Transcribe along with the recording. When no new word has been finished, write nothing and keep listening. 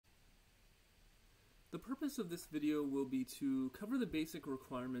The purpose of this video will be to cover the basic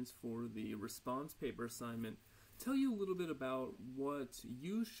requirements for the response paper assignment, tell you a little bit about what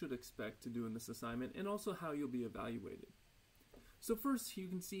you should expect to do in this assignment, and also how you'll be evaluated. So first, you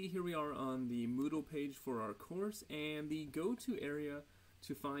can see here we are on the Moodle page for our course, and the go-to area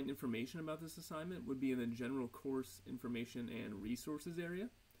to find information about this assignment would be in the General Course Information and Resources area.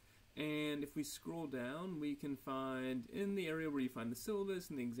 And if we scroll down, we can find in the area where you find the syllabus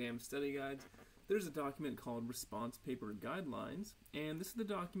and the exam study guides, there's a document called Response Paper Guidelines, and this is the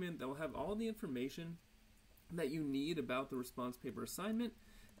document that will have all the information that you need about the response paper assignment,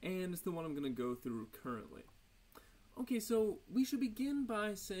 and it's the one I'm going to go through currently. Okay, so we should begin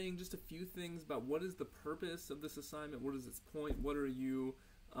by saying just a few things about what is the purpose of this assignment, what is its point, what are you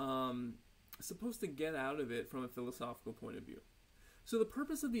supposed to get out of it from a philosophical point of view. So the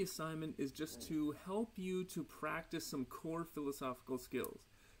purpose of the assignment is just to help you to practice some core philosophical skills.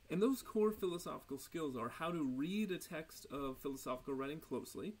 And those core philosophical skills are how to read a text of philosophical writing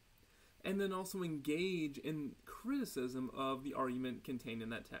closely, and then also engage in criticism of the argument contained in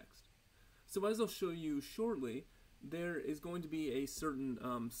that text. So as I'll show you shortly, there is going to be a certain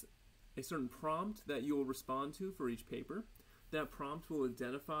prompt that you will respond to for each paper. That prompt will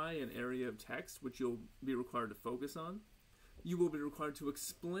identify an area of text which you'll be required to focus on. You will be required to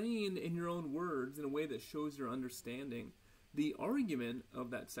explain in your own words in a way that shows your understanding the argument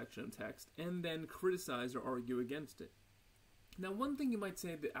of that section of text, and then criticize or argue against it. Now, one thing you might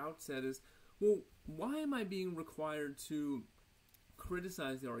say at the outset is, well, why am I being required to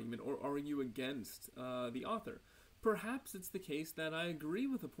criticize the argument or argue against the author? Perhaps it's the case that I agree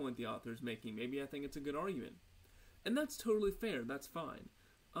with the point the author is making. Maybe I think it's a good argument. And that's totally fair. That's fine.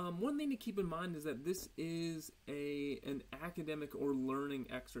 One thing to keep in mind is that this is an academic or learning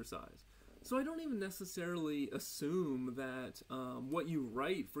exercise. So I don't even necessarily assume that what you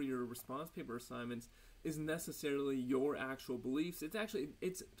write for your response paper assignments is necessarily your actual beliefs.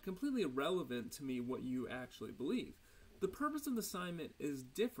 It's completely irrelevant to me what you actually believe. The purpose of the assignment is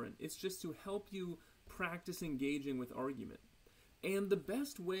different. It's just to help you practice engaging with argument. And the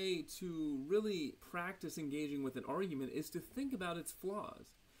best way to really practice engaging with an argument is to think about its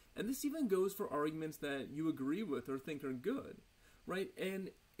flaws. And this even goes for arguments that you agree with or think are good, right? And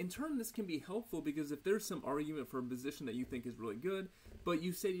in turn, this can be helpful because if there's some argument for a position that you think is really good, but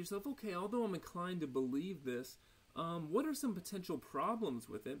you say to yourself, okay, although I'm inclined to believe this, what are some potential problems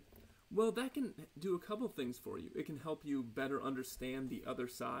with it? Well, that can do a couple things for you. It can help you better understand the other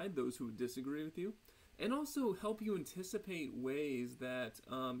side, those who disagree with you, and also help you anticipate ways that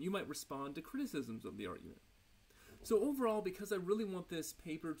you might respond to criticisms of the argument. So overall, because I really want this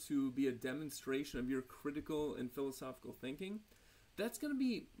paper to be a demonstration of your critical and philosophical thinking, that's going to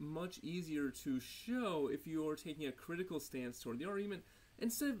be much easier to show if you're taking a critical stance toward the argument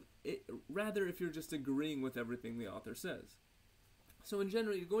rather if you're just agreeing with everything the author says. So in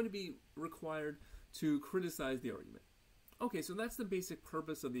general, you're going to be required to criticize the argument. Okay, so that's the basic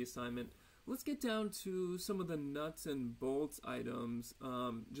purpose of the assignment. Let's get down to some of the nuts and bolts items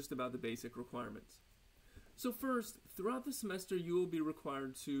just about the basic requirements. So first, throughout the semester, you will be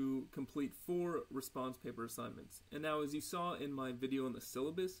required to complete 4 response paper assignments. And now, as you saw in my video on the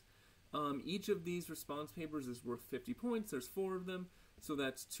syllabus, each of these response papers is worth 50 points. There's 4 of them, so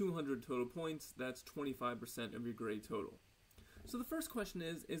that's 200 total points. That's 25% of your grade total. So the first question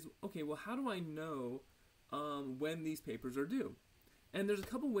is okay, well, how do I know when these papers are due? And there's a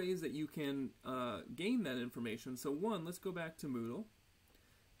couple ways that you can gain that information. So one, let's go back to Moodle,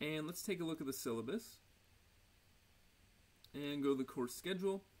 and let's take a look at the syllabus. And go to the course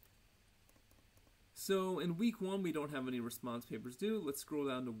schedule. So in week 1, we don't have any response papers due. Let's scroll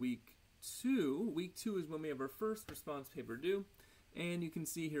down to week 2. Week 2 is when we have our first response paper due. And you can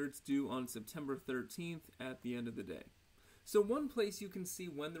see here it's due on September 13th at the end of the day. So one place you can see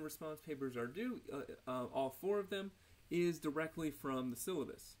when the response papers are due, all 4 of them, is directly from the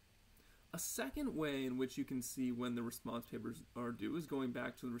syllabus. A second way in which you can see when the response papers are due is going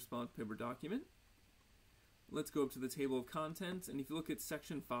back to the response paper document. Let's go up to the table of contents, and if you look at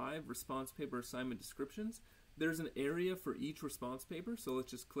section 5, response paper assignment descriptions, there's an area for each response paper, so let's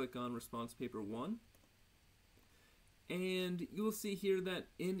just click on response paper 1. And you will see here that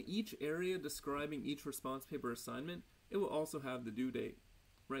in each area describing each response paper assignment, it will also have the due date,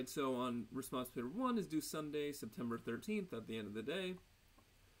 right? So on response paper 1 is due Sunday, September 13th at the end of the day.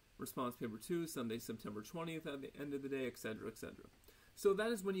 Response paper 2, Sunday, September 20th at the end of the day, etc., etc. So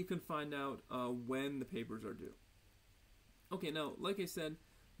that is when you can find out when the papers are due. Okay, now, like I said,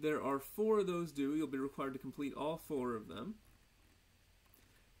 there are 4 of those due. You'll be required to complete all 4 of them.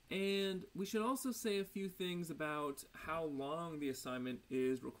 And we should also say a few things about how long the assignment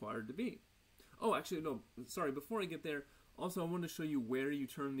is required to be. Oh, actually, no, sorry, before I get there, also I want to show you where you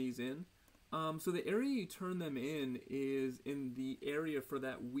turn these in. So the area you turn them in is in the area for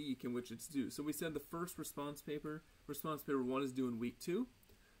that week in which it's due. So we said the first response paper 1 is due in week 2.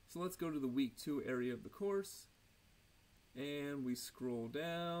 So let's go to the week 2 area of the course, and we scroll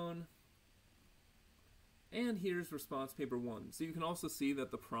down, and here's response paper 1. So you can also see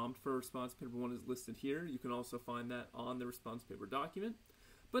that the prompt for response paper 1 is listed here. You can also find that on the response paper document.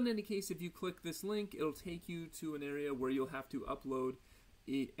 But in any case, if you click this link, it'll take you to an area where you'll have to upload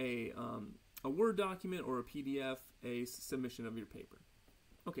a Word document or a PDF, a submission of your paper.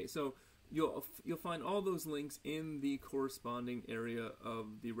 Okay, so you'll find all those links in the corresponding area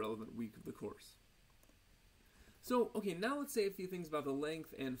of the relevant week of the course. So, okay, now let's say a few things about the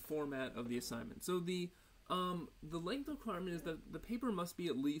length and format of the assignment. So the length requirement is that the paper must be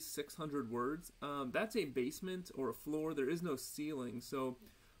at least 600 words. That's a basement or a floor. There is no ceiling. So,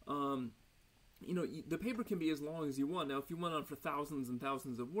 you know, the paper can be as long as you want. Now, if you went on for thousands and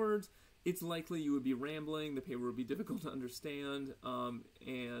thousands of words, it's likely you would be rambling, the paper would be difficult to understand,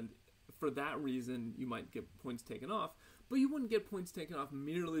 and for that reason, you might get points taken off. But you wouldn't get points taken off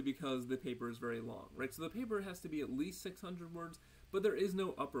merely because the paper is very long, right? So the paper has to be at least 600 words, but there is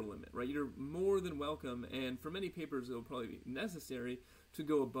no upper limit, right? You're more than welcome, and for many papers, it will probably be necessary to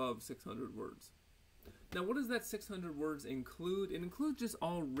go above 600 words. Now, what does that 600 words include? It includes just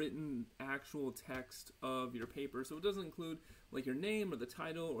all written actual text of your paper. So it doesn't include like your name or the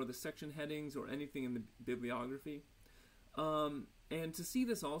title or the section headings or anything in the bibliography. And to see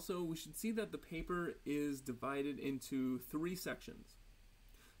this also, we should see that the paper is divided into 3 sections.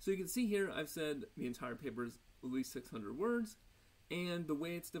 So you can see here, I've said the entire paper is at least 600 words. And the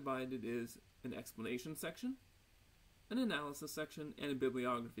way it's divided is an explanation section, an analysis section, and a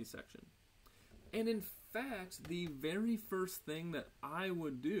bibliography section. And in fact, the very first thing that I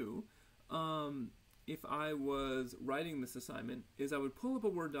would do if I was writing this assignment is I would pull up a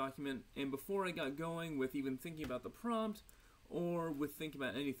Word document, and before I got going with even thinking about the prompt or with thinking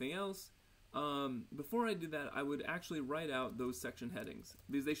about anything else, before I did that, I would actually write out those section headings,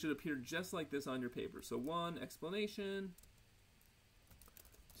 because they should appear just like this on your paper. So 1, explanation,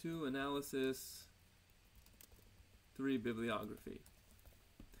 2, analysis, 3, bibliography.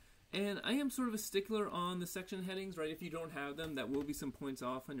 And I am sort of a stickler on the section headings, right? If you don't have them, that will be some points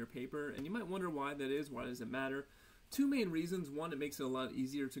off on your paper. And you might wonder why that is. Why does it matter? 2 main reasons. 1, it makes it a lot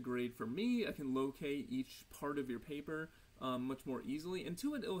easier to grade for me. I can locate each part of your paper much more easily. And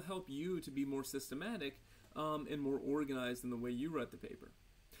 2, it'll help you to be more systematic and more organized in the way you write the paper.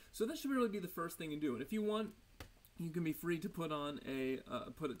 So that should really be the first thing you do. And if you want, you can be free to put on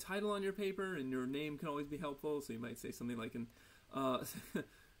put a title on your paper, and your name can always be helpful. So you might say something like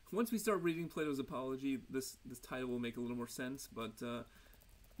once we start reading Plato's Apology, this title will make a little more sense, but,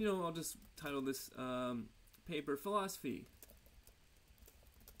 you know, I'll just title this paper, Philosophy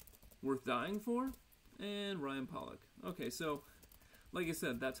Worth Dying For, and Ryan Pollock. Okay, so, like I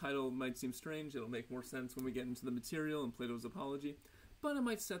said, that title might seem strange. It'll make more sense when we get into the material in Plato's Apology, but I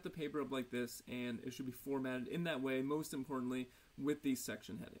might set the paper up like this, and it should be formatted in that way, most importantly, with these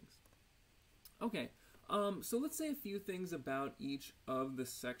section headings. Okay. So let's say a few things about each of the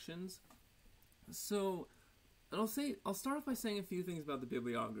sections. So, and I'll start off by saying a few things about the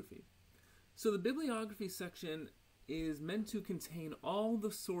bibliography. So the bibliography section is meant to contain all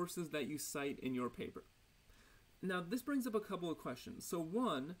the sources that you cite in your paper. Now, this brings up a couple of questions. So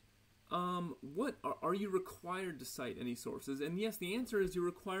 1, what are you required to cite any sources? And yes, the answer is you're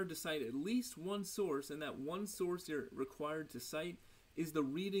required to cite at least one source, and that one source you're required to cite is the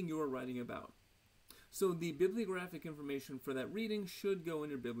reading you are writing about. So the bibliographic information for that reading should go in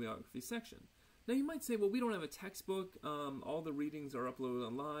your bibliography section. Now you might say, well, we don't have a textbook. All the readings are uploaded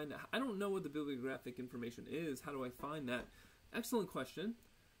online. I don't know what the bibliographic information is. How do I find that? Excellent question.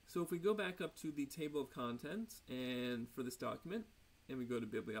 So if we go back up to the table of contents and for this document, and we go to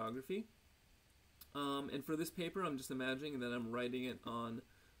bibliography, and for this paper, I'm just imagining that I'm writing it on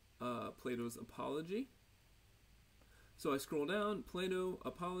Plato's Apology. So I scroll down, Plato,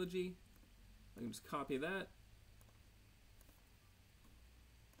 Apology. I can just copy that,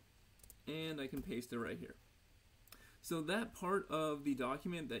 and I can paste it right here. So that part of the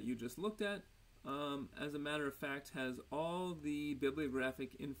document that you just looked at, as a matter of fact, has all the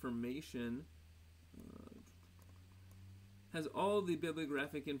bibliographic information,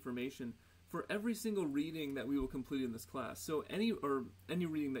 for every single reading that we will complete in this class. So any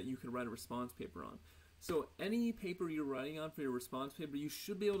reading that you can write a response paper on. So any paper you're writing on for your response paper, you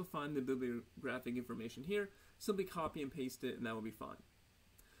should be able to find the bibliographic information here. Simply copy and paste it, and that will be fine.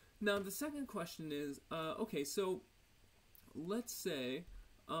 Now, the second question is, okay, so let's say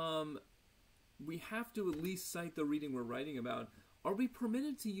we have to at least cite the reading we're writing about, are we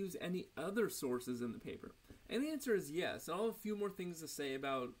permitted to use any other sources in the paper? And the answer is yes. I'll have a few more things to say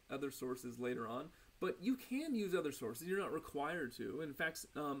about other sources later on, but you can use other sources. You're not required to. In fact,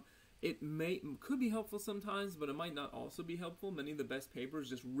 it could be helpful sometimes, but it might not also be helpful. Many of the best papers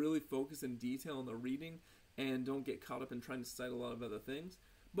just really focus in detail on the reading and don't get caught up in trying to cite a lot of other things.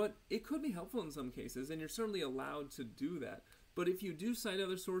 But it could be helpful in some cases, and you're certainly allowed to do that. But if you do cite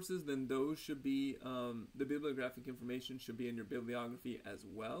other sources, then those should be, the bibliographic information should be in your bibliography as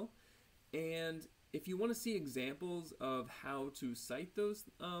well. And if you want to see examples of how to cite those,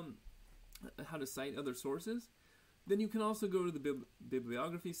 how to cite other sources, then you can also go to the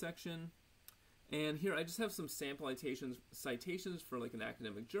bibliography section. And here I just have some sample citations for like an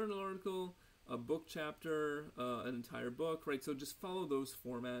academic journal article, a book chapter, an entire book, right? So just follow those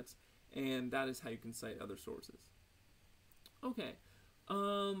formats, and that is how you can cite other sources. Okay,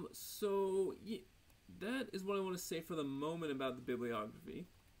 so that is what I want to say for the moment about the bibliography.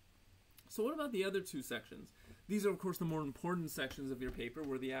 So what about the other two sections? These are, of course, the more important sections of your paper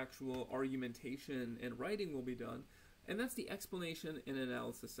where the actual argumentation and writing will be done, and that's the explanation and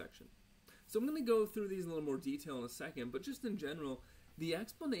analysis section. So I'm going to go through these in a little more detail in a second, but just in general, the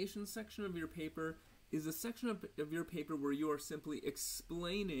explanation section of your paper is a section of your paper where you are simply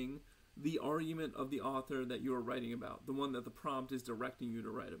explaining the argument of the author that you are writing about, the one that the prompt is directing you to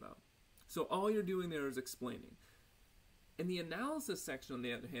write about. So all you're doing there is explaining. In the analysis section, on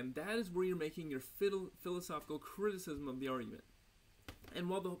the other hand, that is where you're making your philosophical criticism of the argument. And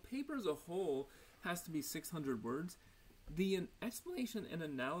while the paper as a whole has to be 600 words, the explanation and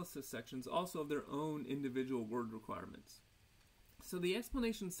analysis sections also have their own individual word requirements. So the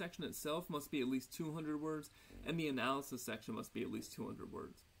explanation section itself must be at least 200 words, and the analysis section must be at least 200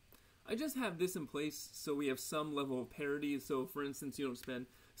 words. I just have this in place so we have some level of parity. So for instance, you don't spend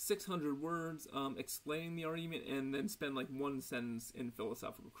 600 words explaining the argument and then spend like one sentence in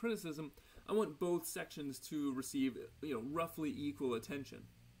philosophical criticism. I want both sections to receive, roughly equal attention.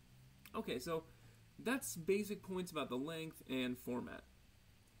 Okay, so that's basic points about the length and format.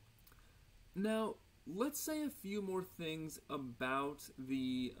 Now, let's say a few more things about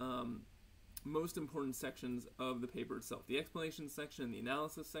the most important sections of the paper itself. The explanation section and the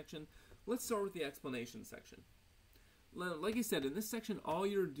analysis section. Let's start with the explanation section. Like I said, in this section, all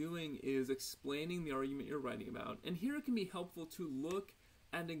you're doing is explaining the argument you're writing about. And here it can be helpful to look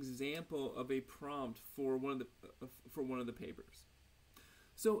at an example of a prompt for one of the papers.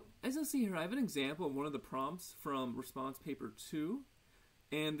 So as you'll see here, I have an example of one of the prompts from response paper 2.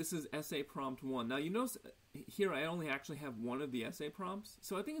 And this is essay prompt 1. Now you notice here I only actually have one of the essay prompts,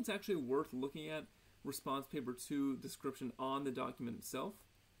 so I think it's actually worth looking at response paper 2 description on the document itself.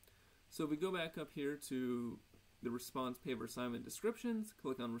 So if we go back up here to the response paper assignment descriptions,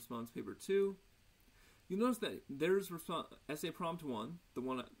 click on response paper 2, you'll notice that there's essay prompt 1, the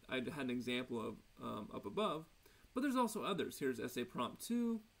one I had an example of up above, but there's also others. Here's essay prompt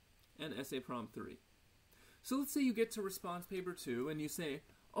 2 and essay prompt 3. So let's say you get to response paper 2 and you say,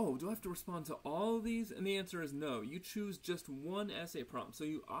 oh, do I have to respond to all of these? And the answer is no. You choose just one essay prompt. So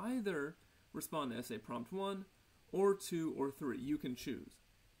you either respond to essay prompt 1 or 2 or 3. You can choose.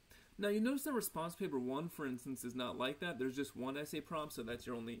 Now you notice that response paper 1, for instance, is not like that. There's just one essay prompt, so that's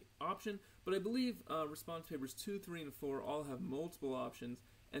your only option. But I believe response papers 2, 3, and 4 all have multiple options,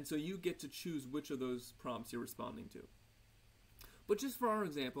 and so you get to choose which of those prompts you're responding to. But just for our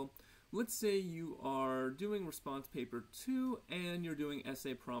example, let's say you are doing response paper 2 and you're doing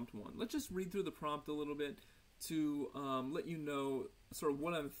essay prompt 1. Let's just read through the prompt a little bit to let you know sort of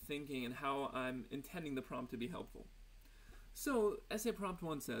what I'm thinking and how I'm intending the prompt to be helpful. So, essay prompt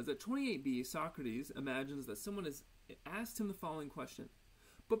 1 says, at 28b, Socrates imagines that someone has asked him the following question.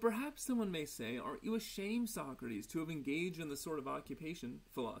 But perhaps someone may say, aren't you ashamed, Socrates, to have engaged in the sort of occupation,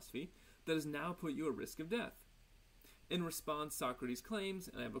 philosophy, that has now put you at risk of death? In response, Socrates claims,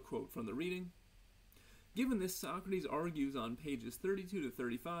 and I have a quote from the reading, given this, Socrates argues on pages 32 to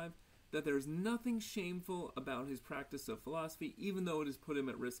 35 that there is nothing shameful about his practice of philosophy, even though it has put him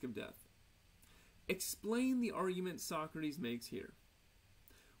at risk of death. Explain the argument Socrates makes here.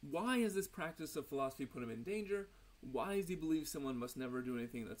 Why has this practice of philosophy put him in danger? Why does he believe someone must never do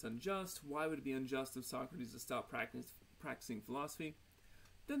anything that's unjust? Why would it be unjust of Socrates to stop practicing philosophy?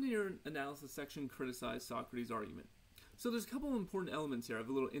 Then in your analysis section, criticize Socrates' argument. So there's a couple of important elements here. I have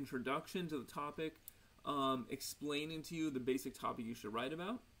a little introduction to the topic, explaining to you the basic topic you should write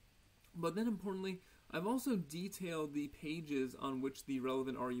about. But then importantly, I've also detailed the pages on which the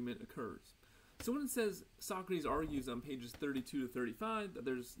relevant argument occurs. So when it says Socrates argues on pages 32 to 35 that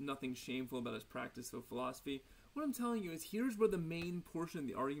there's nothing shameful about his practice of philosophy, What I'm telling you is here's where the main portion of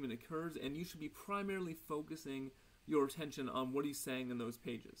the argument occurs, and you should be primarily focusing your attention on what he's saying in those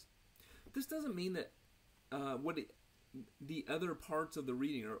pages. This doesn't mean that the other parts of the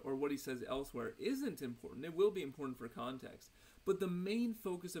reading or what he says elsewhere isn't important. It will be important for context. But the main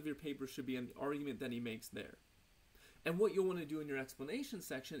focus of your paper should be on the argument that he makes there. And what you'll want to do in your explanation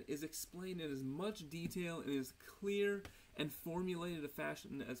section is explain in as much detail and as clear and formulated a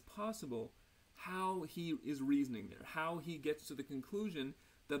fashion as possible how he is reasoning there, how he gets to the conclusion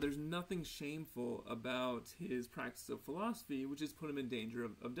that there's nothing shameful about his practice of philosophy, which has put him in danger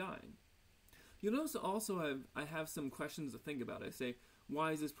of dying. You'll notice also I have some questions to think about. I say,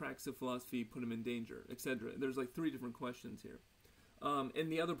 why is this practice of philosophy put him in danger, etc. There's like 3 different questions here. In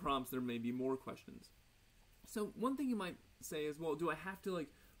the other prompts, there may be more questions. So one thing you might say is, well, do I have to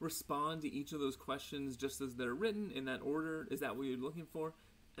respond to each of those questions just as they're written in that order? Is that what you're looking for?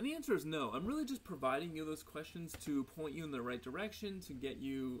 And the answer is no. I'm really just providing you those questions to point you in the right direction, to get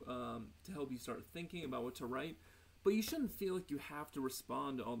you, to help you start thinking about what to write. But you shouldn't feel like you have to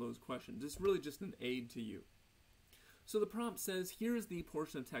respond to all those questions. It's really just an aid to you. So the prompt says, here's the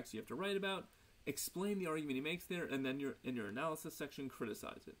portion of text you have to write about, explain the argument he makes there, and then in your analysis section,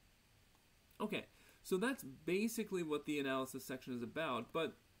 criticize it. Okay, so that's basically what the analysis section is about,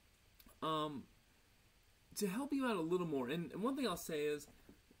 but to help you out a little more, and one thing I'll say is,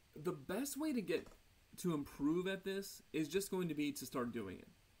 the best way to improve at this is just going to be to start doing it,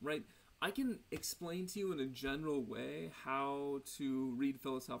 right? I can explain to you in a general way how to read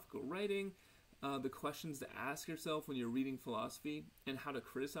philosophical writing, the questions to ask yourself when you're reading philosophy, and how to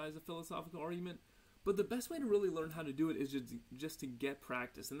criticize a philosophical argument. But the best way to really learn how to do it is just to get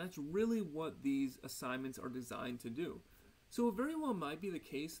practice, and that's really what these assignments are designed to do. So it very well might be the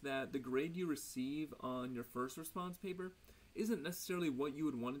case that the grade you receive on your first response paper isn't necessarily what you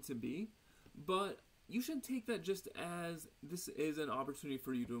would want it to be, but you should take that just as this is an opportunity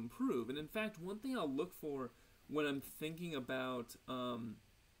for you to improve. And in fact, one thing I'll look for when I'm thinking about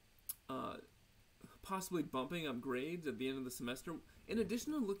possibly bumping up grades at the end of the semester, in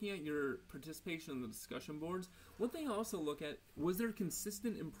addition to looking at your participation in the discussion boards, one thing I also look at, was there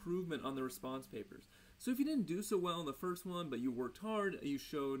consistent improvement on the response papers? So if you didn't do so well in the first one, but you worked hard, you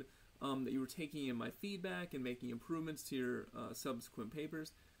showed that you were taking in my feedback and making improvements to your subsequent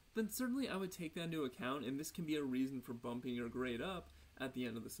papers, then certainly I would take that into account, and this can be a reason for bumping your grade up at the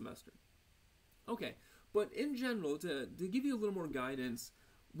end of the semester. Okay, but in general, to give you a little more guidance,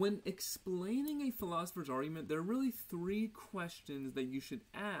 when explaining a philosopher's argument, there are really 3 questions that you should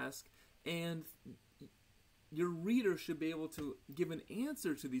ask, and your reader should be able to give an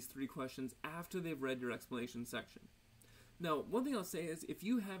answer to these 3 questions after they've read your explanation section. Now, one thing I'll say is, if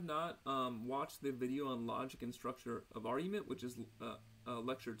you have not watched the video on logic and structure of argument, which is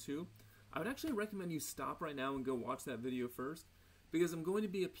lecture 2, I would actually recommend you stop right now and go watch that video first, because I'm going to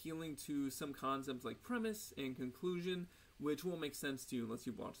be appealing to some concepts like premise and conclusion, which won't make sense to you unless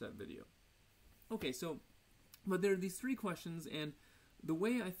you've watched that video. Okay, so, but there are these 3 questions, and the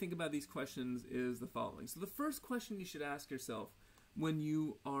way I think about these questions is the following. So the first question you should ask yourself when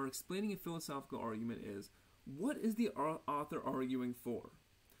you are explaining a philosophical argument is, what is the author arguing for?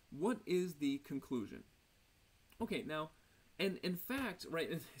 What is the conclusion? Okay, now, and in fact, right,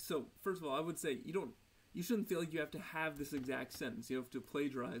 so first of all, I would say you shouldn't feel like you have to have this exact sentence. You have to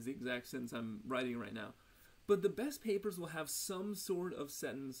plagiarize the exact sentence I'm writing right now. But the best papers will have some sort of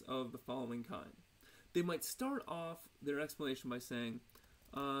sentence of the following kind. They might start off their explanation by saying,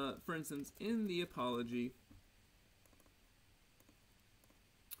 for instance, in the Apology,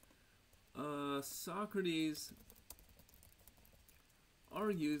 Socrates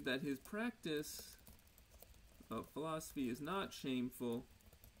argues that his practice of philosophy is not shameful,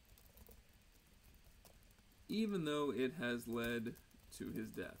 even though it has led to his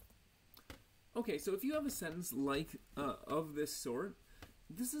death. Okay, so if you have a sentence like of this sort,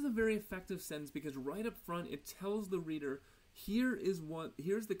 this is a very effective sentence because right up front it tells the reader, here's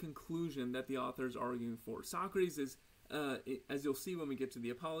the conclusion that the author is arguing for. Socrates is, as you'll see when we get to the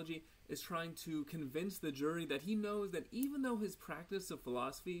Apology, is trying to convince the jury that he knows that even though his practice of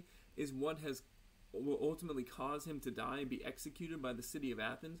philosophy is what will ultimately cause him to die and be executed by the city of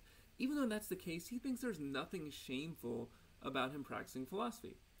Athens, even though that's the case, he thinks there's nothing shameful about him practicing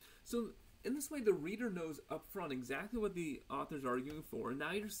philosophy. So in this way, the reader knows up front exactly what the author's arguing for, and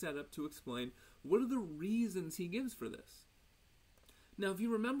now you're set up to explain what are the reasons he gives for this. Now, if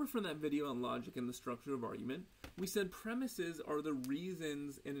you remember from that video on logic and the structure of argument, we said premises are the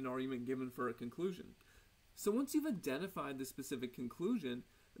reasons in an argument given for a conclusion. So once you've identified the specific conclusion,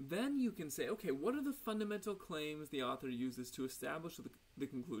 then you can say, okay, what are the fundamental claims the author uses to establish the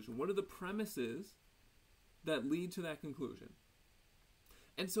conclusion? What are the premises that lead to that conclusion.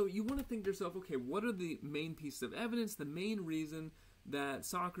 And so you want to think to yourself, okay, what are the main pieces of evidence, the main reason that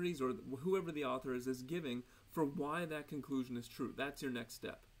Socrates or whoever the author is giving for why that conclusion is true? That's your next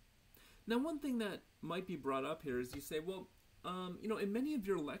step. Now, one thing that might be brought up here is you say, well, in many of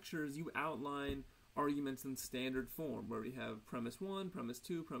your lectures, you outline arguments in standard form, where we have premise 1, premise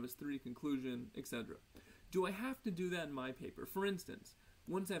 2, premise 3, conclusion, etc. Do I have to do that in my paper? For instance,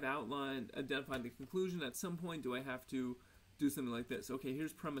 once I've identified the conclusion, at some point do I have to do something like this? Okay,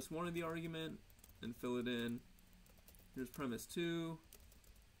 here's premise 1 of the argument, and fill it in. Here's premise 2,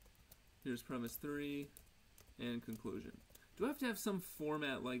 here's premise 3, and conclusion. Do I have to have some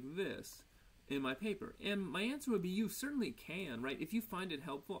format like this in my paper? And my answer would be you certainly can, right? If you find it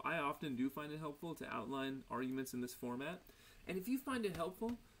helpful, I often do find it helpful to outline arguments in this format. And if you find it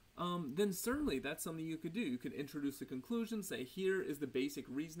helpful, then certainly that's something you could do. You could introduce a conclusion, say here is the basic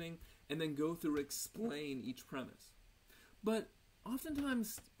reasoning, and then go through explain each premise. But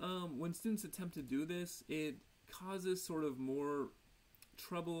oftentimes when students attempt to do this, it causes sort of more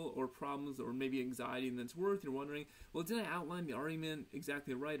trouble or problems or maybe anxiety than it's worth. You're wondering, well, did I outline the argument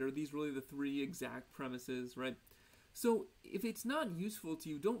exactly right? Are these really the 3 exact premises, right? So if it's not useful to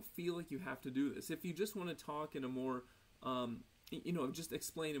you, don't feel like you have to do this. If you just want to talk in a more, just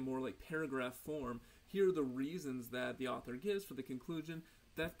explain in more like paragraph form, here are the reasons that the author gives for the conclusion,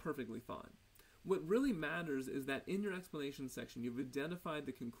 that's perfectly fine. What really matters is that in your explanation section, you've identified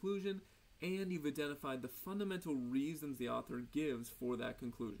the conclusion and you've identified the fundamental reasons the author gives for that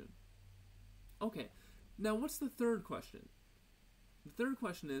conclusion. Okay, now what's the third question? The third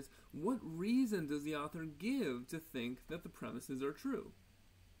question is, what reason does the author give to think that the premises are true?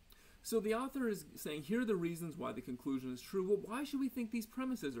 So the author is saying, here are the reasons why the conclusion is true. Well, why should we think these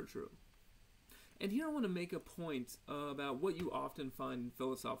premises are true? And here I want to make a point about what you often find in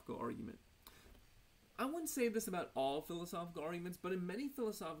philosophical argument. I wouldn't say this about all philosophical arguments, but in many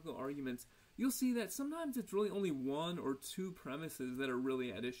philosophical arguments, you'll see that sometimes it's really only 1 or 2 premises that are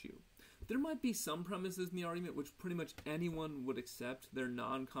really at issue. There might be some premises in the argument which pretty much anyone would accept. They're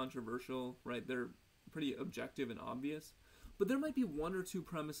non-controversial, right? They're pretty objective and obvious. But there might be 1 or 2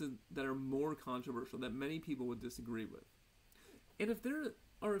 premises that are more controversial, that many people would disagree with. And if there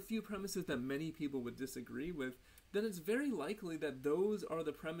are a few premises that many people would disagree with, then it's very likely that those are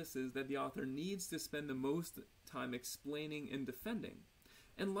the premises that the author needs to spend the most time explaining and defending.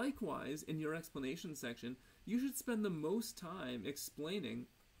 And likewise, in your explanation section, you should spend the most time explaining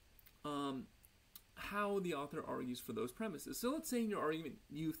how the author argues for those premises. So let's say in your argument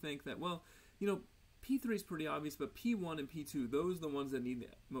you think that, well, P3 is pretty obvious, but P1 and P2, those are the ones that need the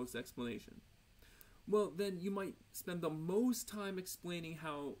most explanation. Well, then you might spend the most time explaining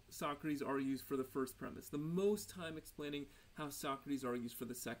how Socrates argues for the first premise, the most time explaining how Socrates argues for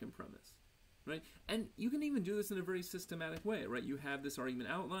the second premise, right? And you can even do this in a very systematic way, right? You have this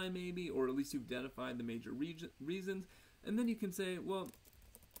argument outline maybe, or at least you've identified the major reasons, and then you can say, well,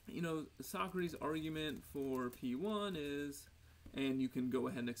 Socrates' argument for P1 is, and you can go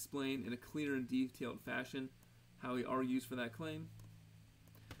ahead and explain in a clear and detailed fashion how he argues for that claim.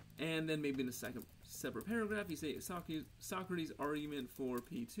 And then maybe in a separate paragraph, you say Socrates' argument for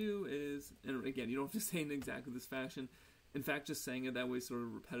P2 is, and again, you don't have to say it in exactly this fashion. In fact, just saying it that way is sort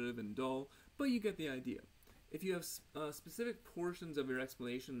of repetitive and dull, but you get the idea. If you have specific portions of your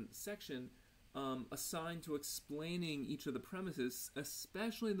explanation section assigned to explaining each of the premises,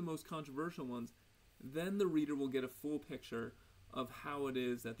 especially the most controversial ones, then the reader will get a full picture of how it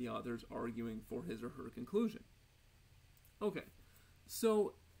is that the author is arguing for his or her conclusion. Okay,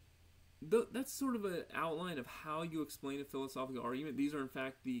 so that's sort of an outline of how you explain a philosophical argument. These are, in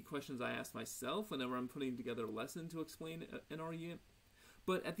fact, the questions I ask myself whenever I'm putting together a lesson to explain an argument.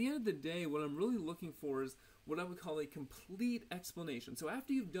 But at the end of the day, what I'm really looking for is what I would call a complete explanation. So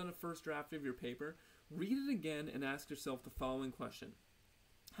after you've done a first draft of your paper, read it again and ask yourself the following question.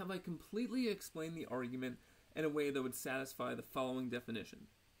 Have I completely explained the argument in a way that would satisfy the following definition?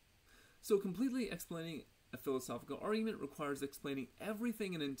 So completely explaining a philosophical argument requires explaining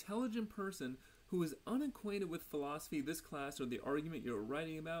everything an intelligent person who is unacquainted with philosophy, this class, or the argument you're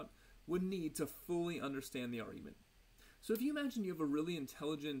writing about would need to fully understand the argument. So if you imagine you have a really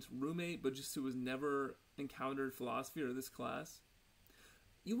intelligent roommate, but just who has never encountered philosophy or this class,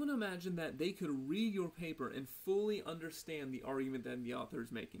 you want to imagine that they could read your paper and fully understand the argument that the author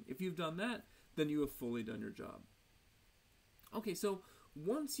is making. If you've done that, then you have fully done your job. Okay, so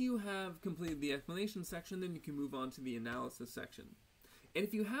once you have completed the explanation section, then you can move on to the analysis section. And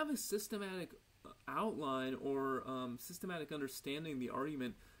if you have a systematic outline or systematic understanding of the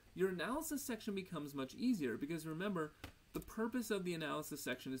argument, your analysis section becomes much easier because remember, the purpose of the analysis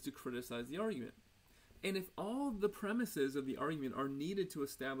section is to criticize the argument. And if all the premises of the argument are needed to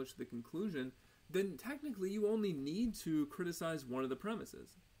establish the conclusion, then technically you only need to criticize one of the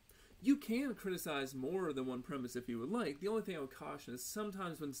premises. You can criticize more than one premise if you would like. The only thing I would caution is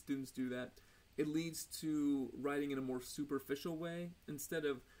sometimes when students do that, it leads to writing in a more superficial way. Instead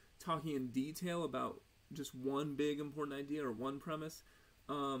of talking in detail about just one big important idea or one premise,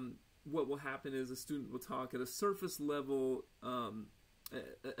 what will happen is a student will talk at a surface level,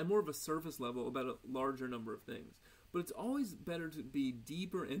 a more of a surface level about a larger number of things. But it's always better to be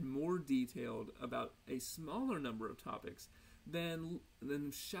deeper and more detailed about a smaller number of topics than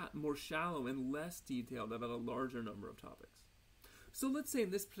more shallow and less detailed about a larger number of topics. So let's say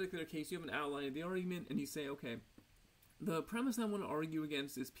in this particular case you have an outline of the argument and you say, okay, the premise I want to argue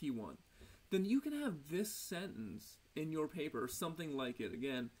against is P1. Then you can have this sentence in your paper, or something like it,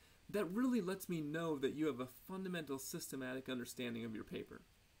 again, that really lets me know that you have a fundamental systematic understanding of your paper.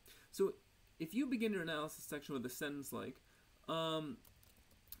 So if you begin your analysis section with a sentence like,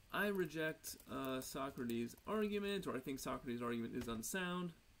 I reject Socrates' argument, or I think Socrates' argument is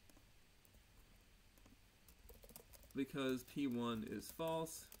unsound because P1 is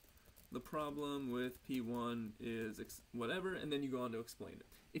false. The problem with P1 is whatever, and then you go on to explain it.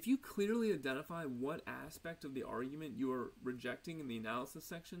 If you clearly identify what aspect of the argument you are rejecting in the analysis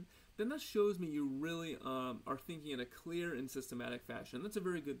section, then that shows me you really are thinking in a clear and systematic fashion. That's a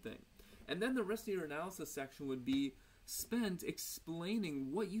very good thing. And then the rest of your analysis section would be spent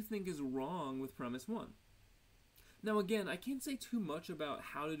explaining what you think is wrong with premise 1. Now again, I can't say too much about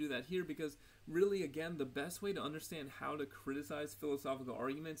how to do that here because really, again, the best way to understand how to criticize philosophical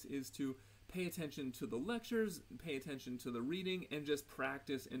arguments is to pay attention to the lectures, pay attention to the reading, and just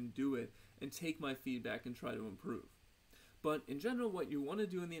practice and do it and take my feedback and try to improve. But in general, what you want to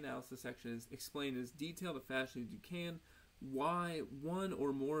do in the analysis section is explain as detailed a fashion as you can why one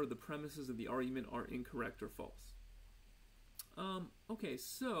or more of the premises of the argument are incorrect or false. Okay,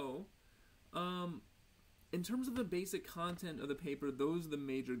 so in terms of the basic content of the paper, those are the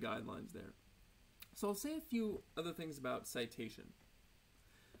major guidelines there. So I'll say a few other things about citation.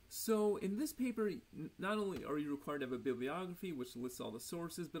 So in this paper, not only are you required to have a bibliography, which lists all the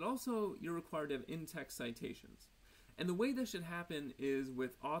sources, but also you're required to have in-text citations. And the way this should happen is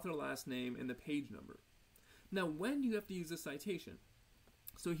with author last name and the page number. Now, when do you have to use a citation?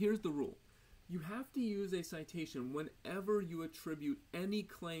 So here's the rule. You have to use a citation whenever you attribute any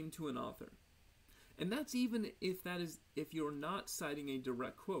claim to an author. And that's even if you're not citing a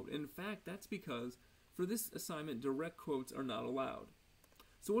direct quote. In fact, that's because for this assignment, direct quotes are not allowed.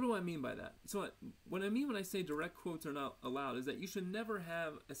 So what do I mean by that? So what I mean when I say direct quotes are not allowed is that you should never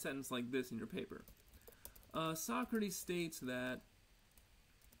have a sentence like this in your paper. Socrates states that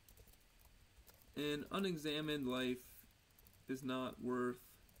an unexamined life is not worth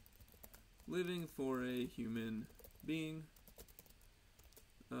living for a human being.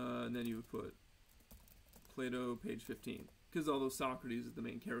 And then you would put Plato, page 15. Because although Socrates is the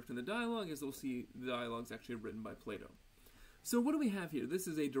main character in the dialogue, as we'll see, the dialogue is actually written by Plato. So what do we have here? This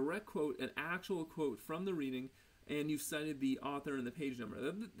is a direct quote, an actual quote from the reading, and you've cited the author and the page number.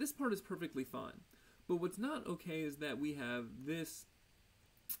 This part is perfectly fine. But what's not okay is that we have this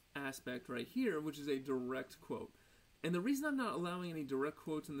aspect right here, which is a direct quote. And the reason I'm not allowing any direct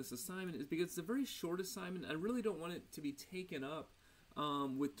quotes in this assignment is because it's a very short assignment. I really don't want it to be taken up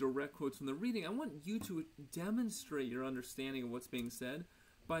with direct quotes from the reading. I want you to demonstrate your understanding of what's being said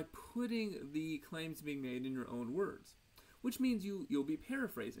by putting the claims being made in your own words, which means you'll be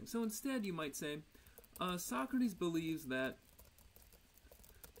paraphrasing. So instead you might say, Socrates believes that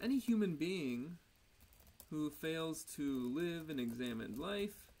any human being who fails to live an examined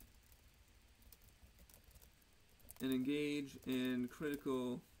life and engage in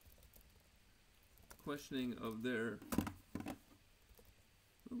critical questioning of their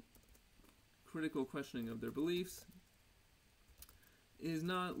beliefs is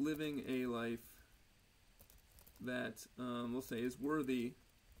not living a life that, we'll say, is worthy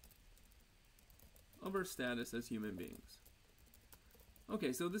of our status as human beings.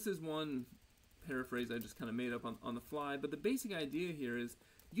 Okay, so this is one paraphrase I just kind of made up on the fly, but the basic idea here is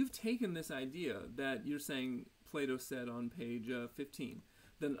you've taken this idea that you're saying Plato said on page 15,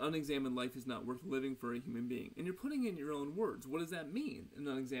 that an unexamined life is not worth living for a human being, and you're putting it in your own words. What does that mean, an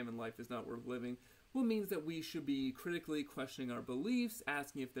unexamined life is not worth living? Well, it means that we should be critically questioning our beliefs,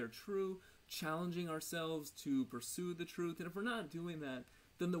 asking if they're true, challenging ourselves to pursue the truth, and if we're not doing that,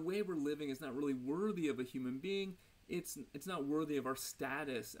 then the way we're living is not really worthy of a human being. It's not worthy of our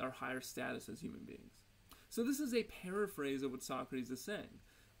status, our higher status as human beings. So this is a paraphrase of what Socrates is saying.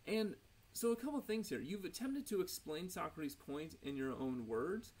 And so a couple of things here. You've attempted to explain Socrates' point in your own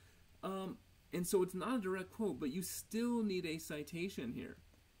words, And so it's not a direct quote, but you still need a citation here.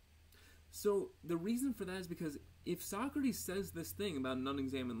 So the reason for that is because if Socrates says this thing about an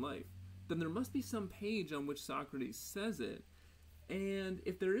unexamined life, then there must be some page on which Socrates says it. And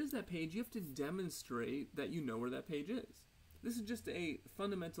if there is that page, you have to demonstrate that you know where that page is. This is just a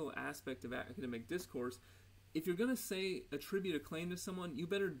fundamental aspect of academic discourse. If you're going to attribute a claim to someone, you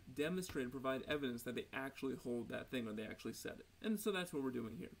better demonstrate and provide evidence that they actually hold that thing or they actually said it. And so that's what we're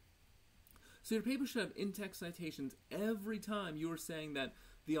doing here. So your paper should have in-text citations every time you are saying that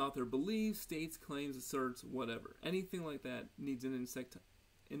the author believes, states, claims, asserts, whatever. Anything like that needs an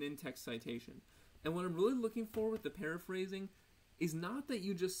in-text citation. And what I'm really looking for with the paraphrasing is not that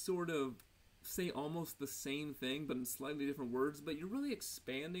you just sort of say almost the same thing but in slightly different words, but you're really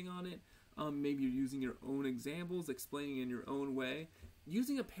expanding on it. Maybe you're using your own examples, explaining in your own way,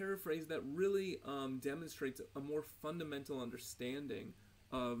 using a paraphrase that really demonstrates a more fundamental understanding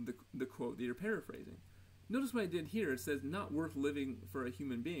of the quote that you're paraphrasing. Notice what I did here. It says, not worth living for a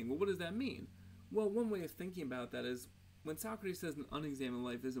human being. Well, what does that mean? Well, one way of thinking about that is when Socrates says an unexamined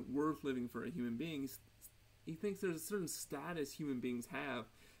life isn't worth living for a human being, he thinks there's a certain status human beings have.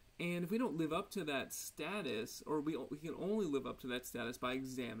 And if we don't live up to that status, or we can only live up to that status by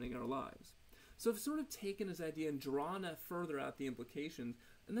examining our lives. So I've sort of taken this idea and drawn that further out the implications,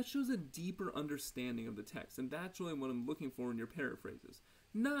 and that shows a deeper understanding of the text. And that's really what I'm looking for in your paraphrases.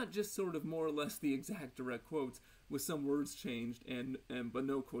 Not just sort of more or less the exact direct quotes with some words changed but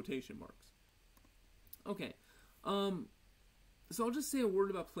no quotation marks. Okay, so I'll just say a word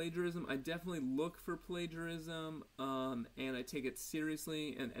about plagiarism. I definitely look for plagiarism, and I take it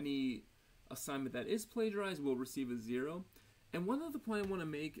seriously, and any assignment that is plagiarized will receive a 0. And one other point I want to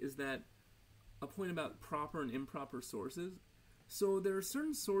make is that a point about proper and improper sources. So there are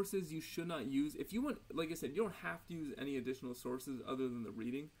certain sources you should not use. If you want, like I said, you don't have to use any additional sources other than the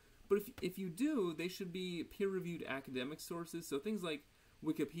reading. But if you do, they should be peer-reviewed academic sources. So things like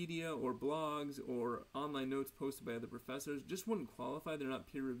Wikipedia or blogs or online notes posted by other professors just wouldn't qualify. They're not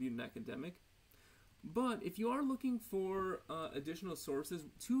peer-reviewed and academic. But if you are looking for additional sources,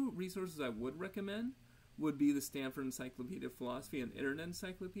 2 resources I would recommend would be the Stanford Encyclopedia of Philosophy and Internet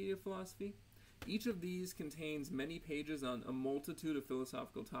Encyclopedia of Philosophy. Each of these contains many pages on a multitude of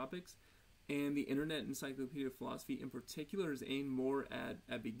philosophical topics, and the Internet Encyclopedia of Philosophy in particular is aimed more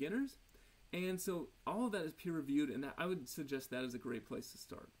at beginners. And so all of that is peer-reviewed, and I would suggest that is a great place to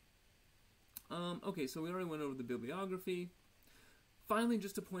start. Okay, so we already went over the bibliography. Finally,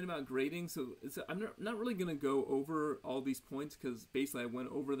 just a point about grading. So I'm not really going to go over all these points because basically I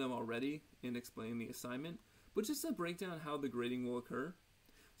went over them already in explaining the assignment, but just to break down how the grading will occur.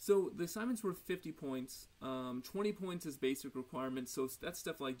 So the assignment's worth 50 points. 20 points is basic requirements. So that's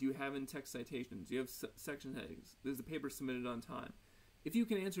stuff like, do you have in-text citations? Do you have section headings? Is the paper submitted on time? If you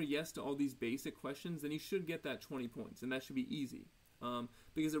can answer yes to all these basic questions, then you should get that 20 points, and that should be easy.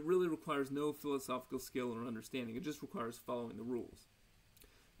 Because it really requires no philosophical skill or understanding. It just requires following the rules.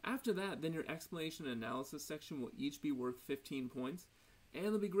 After that, then your explanation and analysis section will each be worth 15 points. And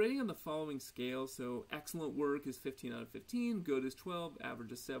they'll be grading on the following scale. So excellent work is 15 out of 15, good is 12,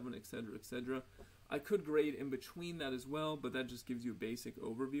 average is 7, etc., etc. I could grade in between that as well, but that just gives you a basic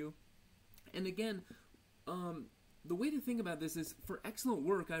overview. And again, the way to think about this is for excellent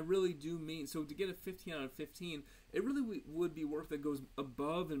work, I really do mean, so to get a 15 out of 15, it really would be work that goes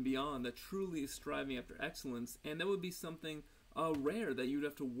above and beyond, that truly is striving after excellence, and that would be something rare that you'd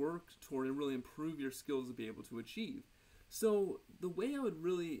have to work toward and really improve your skills to be able to achieve. So the way I would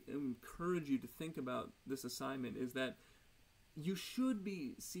really encourage you to think about this assignment is that you should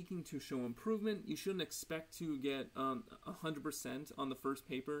be seeking to show improvement. You shouldn't expect to get 100% on the first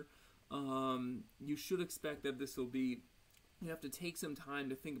paper. You should expect that this will be, you have to take some time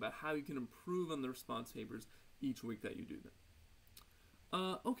to think about how you can improve on the response papers each week that you do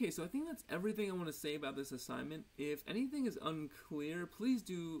them. Okay, so I think that's everything I want to say about this assignment. If anything is unclear, please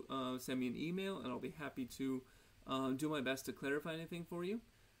do send me an email, and I'll be happy to do my best to clarify anything for you.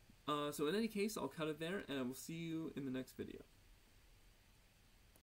 So in any case, I'll cut it there, and I will see you in the next video.